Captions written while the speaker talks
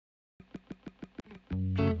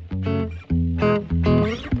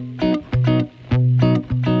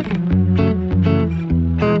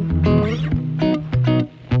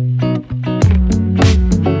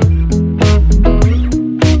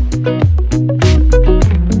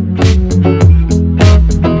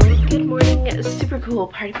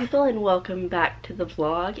party people, and welcome back to the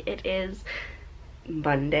vlog. It is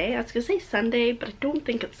Monday. I was gonna say Sunday, but I don't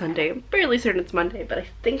think it's Sunday. I'm fairly certain it's Monday, but I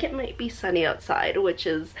think it might be sunny outside, which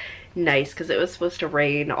is nice because it was supposed to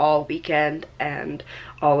rain all weekend and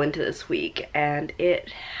all into this week, and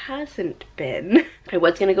it hasn't been. I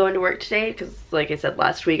was gonna go into work today because, like I said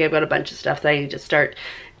last week, I've got a bunch of stuff that I need to start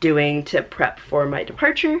doing to prep for my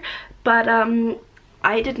departure, but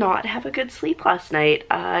I did not have a good sleep last night.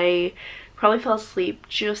 I probably fell asleep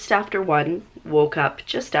just after 1, woke up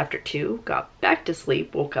just after 2, got back to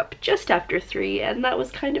sleep, woke up just after 3, and that was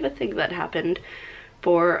kind of a thing that happened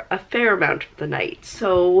for a fair amount of the night.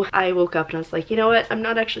 So I woke up and I was like, you know what, I'm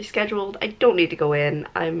not actually scheduled, I don't need to go in,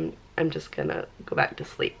 I'm just gonna go back to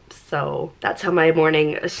sleep. So that's how my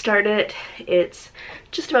morning started. It's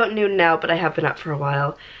just about noon now, but I have been up for a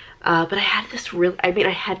while. But I had this I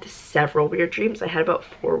had several weird dreams. I had about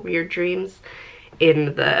 4 weird dreams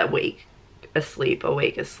in the awake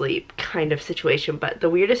asleep kind of situation, but the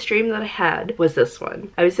weirdest dream that I had was this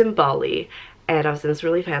one. I was in Bali and I was in this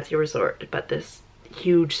really fancy resort, but this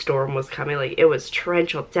huge storm was coming. Like, it was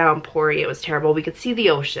torrential, downpouring, it was terrible. We could see the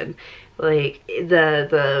ocean. Like,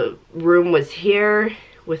 the room was here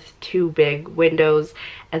with 2 big windows,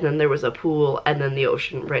 and then there was a pool, and then the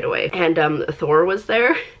ocean right away. And Thor was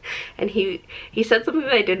there, and he said something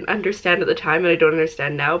that I didn't understand at the time, and I don't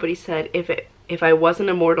understand now, but he said if I wasn't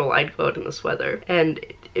immortal, I'd go out in this weather. And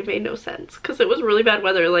it made no sense because it was really bad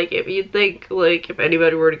weather. Like, if you'd think, like, if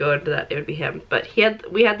anybody were to go into that, it would be him. But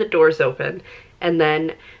we had the doors open, and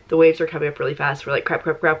then the waves were coming up really fast. We're like,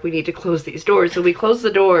 crap, we need to close these doors. So we closed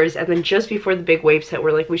the doors, and then just before the big waves hit,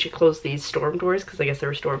 we're like, we should close these storm doors, because I guess there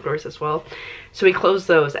were storm doors as well. So we closed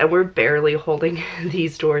those, and we're barely holding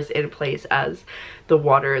these doors in place as the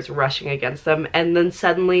water is rushing against them. And then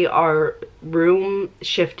suddenly our room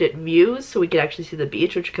shifted views, so we could actually see the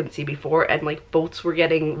beach, which we couldn't see before, and like boats were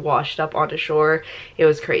getting washed up onto shore. It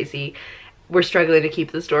was crazy. We're struggling to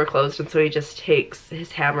keep this door closed, and so he just takes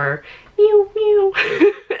his hammer, meow, meow,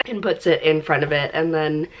 and puts it in front of it. And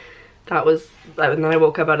then and then I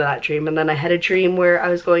woke up out of that dream, and then I had a dream where I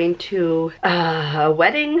was going to a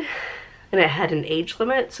wedding, and it had an age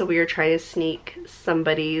limit, so we were trying to sneak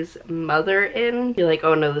somebody's mother in. You're like,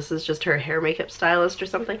 oh no, this is just her hair makeup stylist or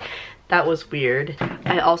something. That was weird.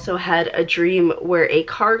 I also had a dream where a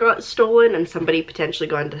car got stolen and somebody potentially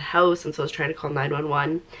got into the house, and so I was trying to call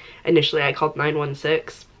 911. Initially I called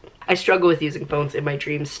 916. I struggle with using phones in my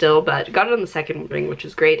dreams still, but got it on the second ring, which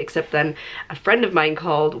was great, except then a friend of mine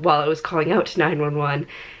called while I was calling out to 911,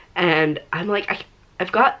 and I'm like,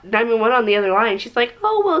 I've got 911 on the other line. She's like,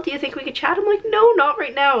 oh, well, do you think we could chat? I'm like, no, not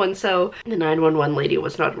right now. And so the 911 lady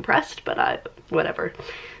was not impressed, but whatever.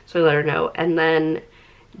 So I let her know. And then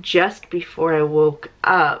just before I woke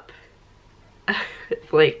up,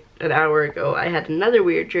 like an hour ago, I had another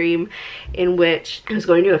weird dream in which I was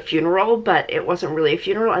going to a funeral, but it wasn't really a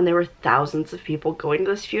funeral, and there were thousands of people going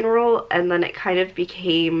to this funeral. And then it kind of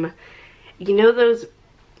became, you know, those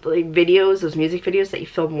like videos, those music videos that you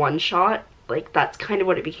film one shot? Like, that's kind of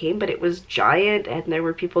what it became, but it was giant, and there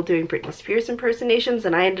were people doing Britney Spears impersonations,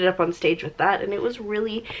 and I ended up on stage with that, and it was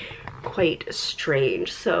really quite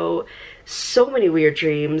strange. So many weird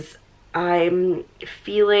dreams. I'm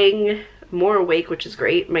feeling more awake, which is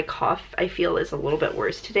great. My cough, I feel, is a little bit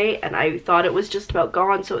worse today, and I thought it was just about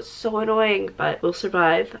gone, so it's so annoying, but we'll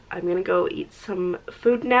survive. I'm gonna go eat some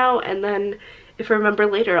food now, and then if I remember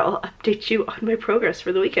later, I'll update you on my progress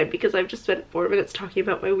for the weekend, because I've just spent 4 minutes talking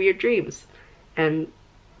about my weird dreams and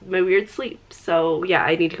my weird sleep. So yeah,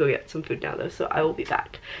 I need to go get some food now though, so I will be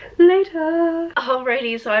back later.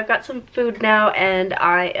 Alrighty, so I've got some food now, and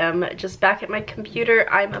I am just back at my computer.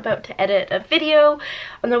 I'm about to edit a video.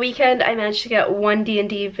 On the weekend, I managed to get one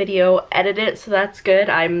D&D video edited, so that's good.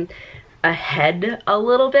 I'm ahead a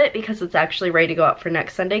little bit because it's actually ready to go up for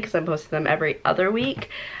next Sunday, because I'm posting them every other week.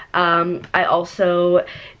 I also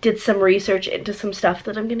did some research into some stuff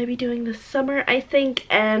that I'm going to be doing this summer, I think,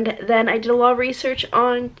 and then I did a lot of research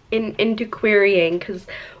into querying, because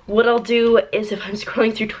what I'll do is if I'm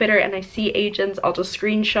scrolling through Twitter and I see agents, I'll just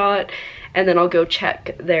screenshot, and then I'll go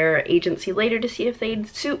check their agency later to see if they'd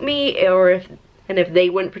suit me, or if they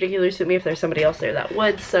wouldn't particularly suit me, if there's somebody else there that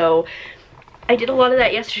would. So I did a lot of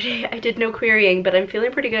that yesterday. I did no querying, but I'm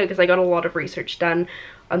feeling pretty good because I got a lot of research done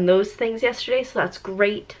on those things yesterday, so that's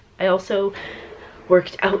great. I also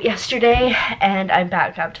worked out yesterday, and I'm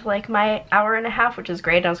back up to like my hour and a half, which is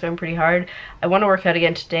great. I was going pretty hard. I want to work out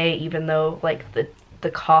again today, even though like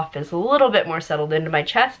the cough is a little bit more settled into my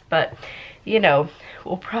chest, but you know,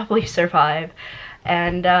 we'll probably survive.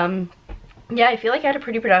 And yeah, I feel like I had a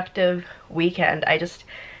pretty productive weekend. I just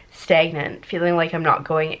stagnant, feeling like I'm not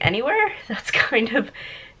going anywhere. That's kind of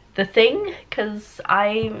the thing, because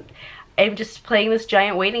I'm just playing this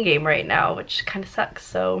giant waiting game right now, which kind of sucks.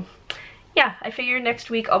 So yeah, I figure next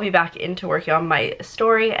week I'll be back into working on my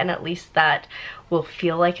story, and at least that will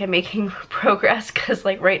feel like I'm making progress, because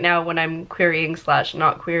like right now when I'm querying slash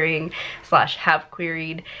not querying slash have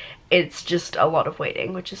queried, it's just a lot of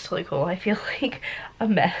waiting, which is totally cool. I feel like a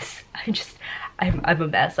mess. I'm a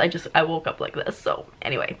mess. I woke up like this. So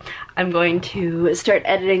anyway, I'm going to start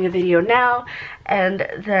editing the video now, and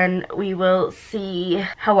then we will see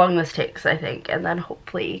how long this takes, I think, and then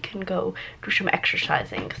hopefully can go do some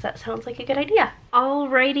exercising, because that sounds like a good idea.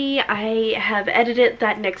 Alrighty, I have edited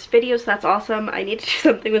that next video, so that's awesome. I need to do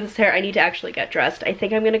something with this hair. I need to actually get dressed. I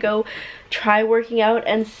think I'm gonna go try working out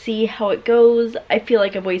and see how it goes. I feel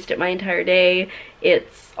like I've wasted my entire day.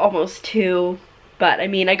 It's almost 2. But I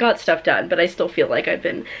mean, I got stuff done, but I still feel like I've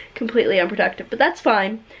been completely unproductive, but that's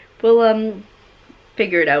fine. We'll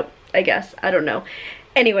figure it out, I guess. I don't know.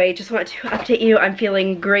 Anyway, just want to update you. I'm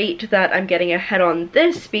feeling great that I'm getting ahead on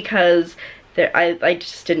this, because I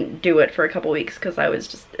just didn't do it for a couple weeks because I was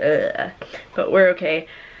just but we're okay.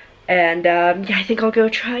 And yeah, I think I'll go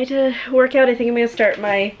try to work out. I think I'm gonna start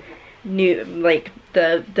my new, like,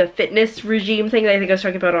 the fitness regime thing that I think I was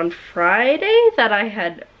talking about on Friday that I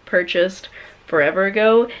had purchased forever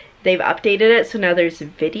ago. They've updated it, so now there's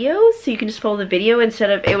videos, so you can just follow the video instead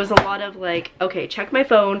of, it was a lot of like, okay, check my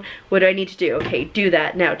phone, what do I need to do? Okay, do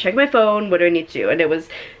that. Now check my phone, what do I need to do? And it was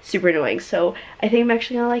super annoying. So I think I'm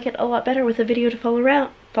actually gonna like it a lot better with a video to follow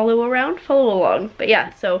along. But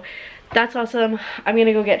yeah, so that's awesome. I'm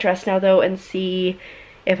gonna go get dressed now though and see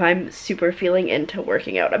if I'm super feeling into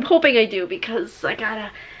working out. I'm hoping I do, because I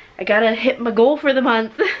gotta hit my goal for the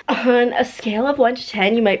month. On a scale of 1 to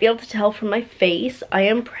 10, you might be able to tell from my face, I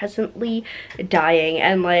am presently dying.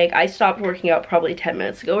 And like, I stopped working out probably 10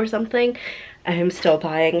 minutes ago or something. I am still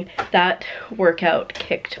dying. That workout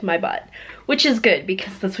kicked my butt, which is good,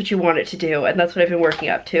 because that's what you want it to do, and that's what I've been working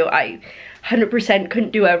up to. I 100%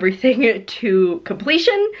 couldn't do everything to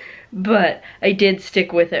completion, but I did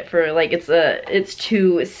stick with it for like, it's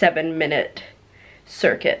 2 7-minute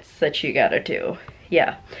circuits that you gotta do.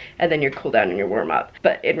 Yeah, and then your cool down and your warm up,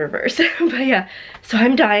 but in reverse. But yeah, so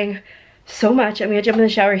I'm dying so much. I'm gonna jump in the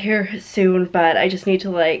shower here soon, but I just need to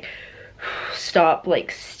like stop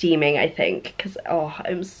like steaming, I think, because oh,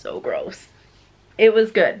 I'm so gross. It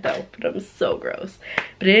was good though, but I'm so gross.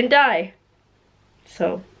 But I didn't die,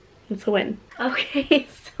 so it's a win. Okay,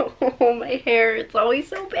 so my hair, it's always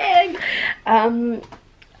so big.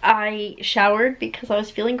 I showered because I was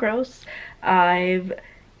feeling gross. I've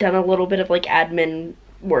done a little bit of like admin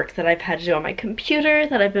work that I've had to do on my computer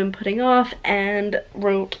that I've been putting off, and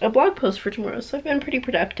wrote a blog post for tomorrow, so I've been pretty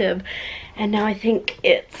productive. And now I think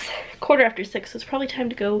it's 6:15, so it's probably time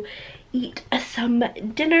to go eat some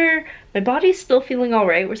dinner. My body's still feeling all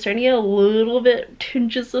right. We're starting to get a little bit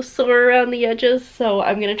tinges of sore around the edges, so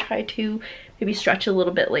I'm gonna try to maybe stretch a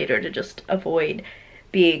little bit later to just avoid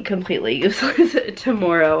being completely useless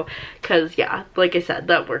tomorrow, because yeah, like I said,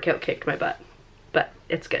 that workout kicked my butt. But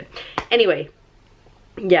it's good. Anyway,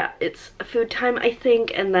 yeah, it's food time, I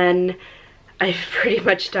think, and then I've pretty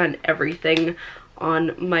much done everything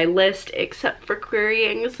on my list except for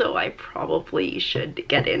querying, so I probably should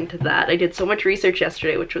get into that. I did so much research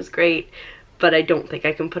yesterday, which was great, but I don't think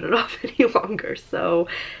I can put it off any longer. So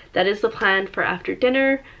that is the plan for after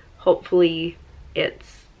dinner. Hopefully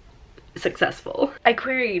it's successful. I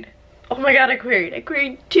queried. Oh my god, I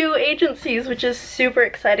queried 2 agencies, which is super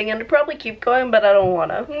exciting, and I'd probably keep going, but I don't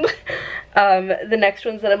wanna. The next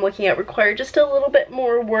ones that I'm looking at require just a little bit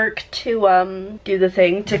more work to do the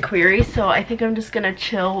thing to query, so I think I'm just gonna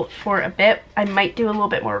chill for a bit. I might do a little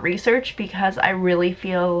bit more research, because I really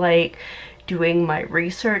feel like doing my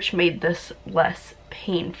research made this less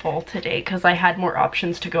painful today, because I had more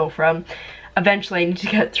options to go from. Eventually I need to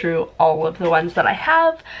get through all of the ones that I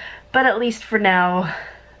have, but at least for now,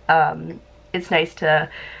 it's nice to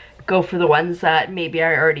go for the ones that maybe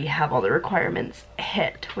I already have all the requirements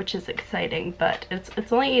hit, which is exciting. But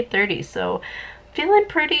it's only 8:30, so feeling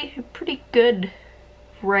pretty good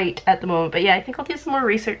right at the moment. But yeah, I think I'll do some more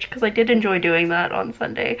research, because I did enjoy doing that on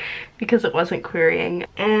Sunday because it wasn't querying,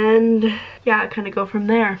 and yeah, kind of go from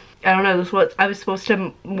there. I don't know, this was, I was supposed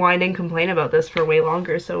to whine and complain about this for way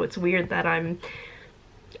longer, so it's weird that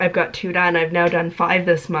I've got 2 done. I've now done 5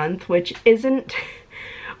 this month, which isn't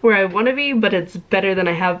where I want to be, but it's better than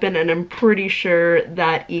I have been, and I'm pretty sure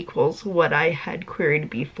that equals what I had queried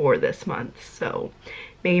before this month, so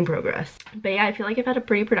making progress. But yeah, I feel like I've had a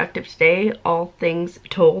pretty productive day, all things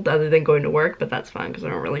told, other than going to work, but that's fine because I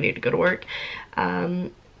don't really need to go to work.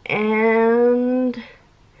 And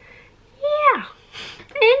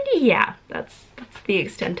yeah, that's the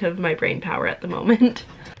extent of my brain power at the moment.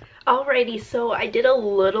 Alrighty, so I did a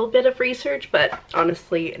little bit of research, but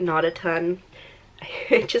honestly not a ton.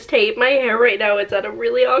 I just hate my hair right now. It's at a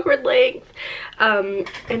really awkward length, and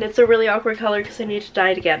it's a really awkward color because I need to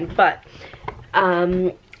dye it again. But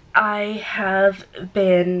I have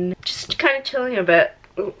been just kind of chilling a bit.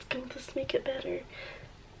 Can this make it better?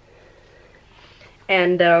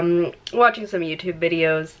 And watching some YouTube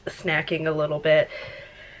videos, snacking a little bit.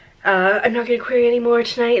 I'm not gonna query anymore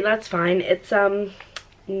tonight. That's fine. It's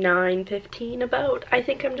 9:15 about. I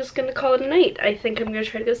think I'm just gonna call it a night. I think I'm gonna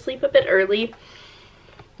try to go sleep a bit early.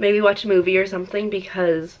 Maybe watch a movie or something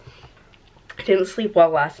because I didn't sleep well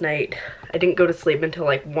last night. I didn't go to sleep until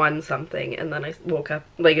like 1 something, and then I woke up,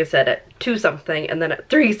 like I said, at 2 something and then at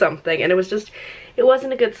 3 something, and it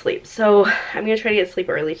wasn't a good sleep. So I'm gonna try to get sleep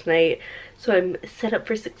early tonight so I'm set up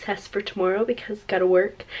for success for tomorrow because gotta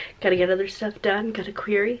work, gotta get other stuff done, gotta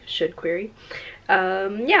query, should query.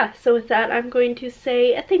 Yeah, so with that, I'm going to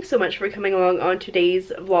say thanks so much for coming along on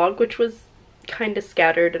today's vlog, which was kind of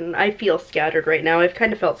scattered, and I feel scattered right now. I've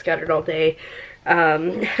kind of felt scattered all day.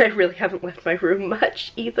 I really haven't left my room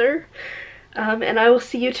much either. And I will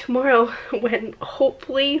see you tomorrow when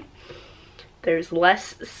hopefully there's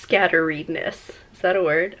less scatteredness. Is that a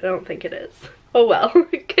word? I don't think it is. Oh well.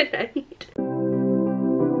 Good night.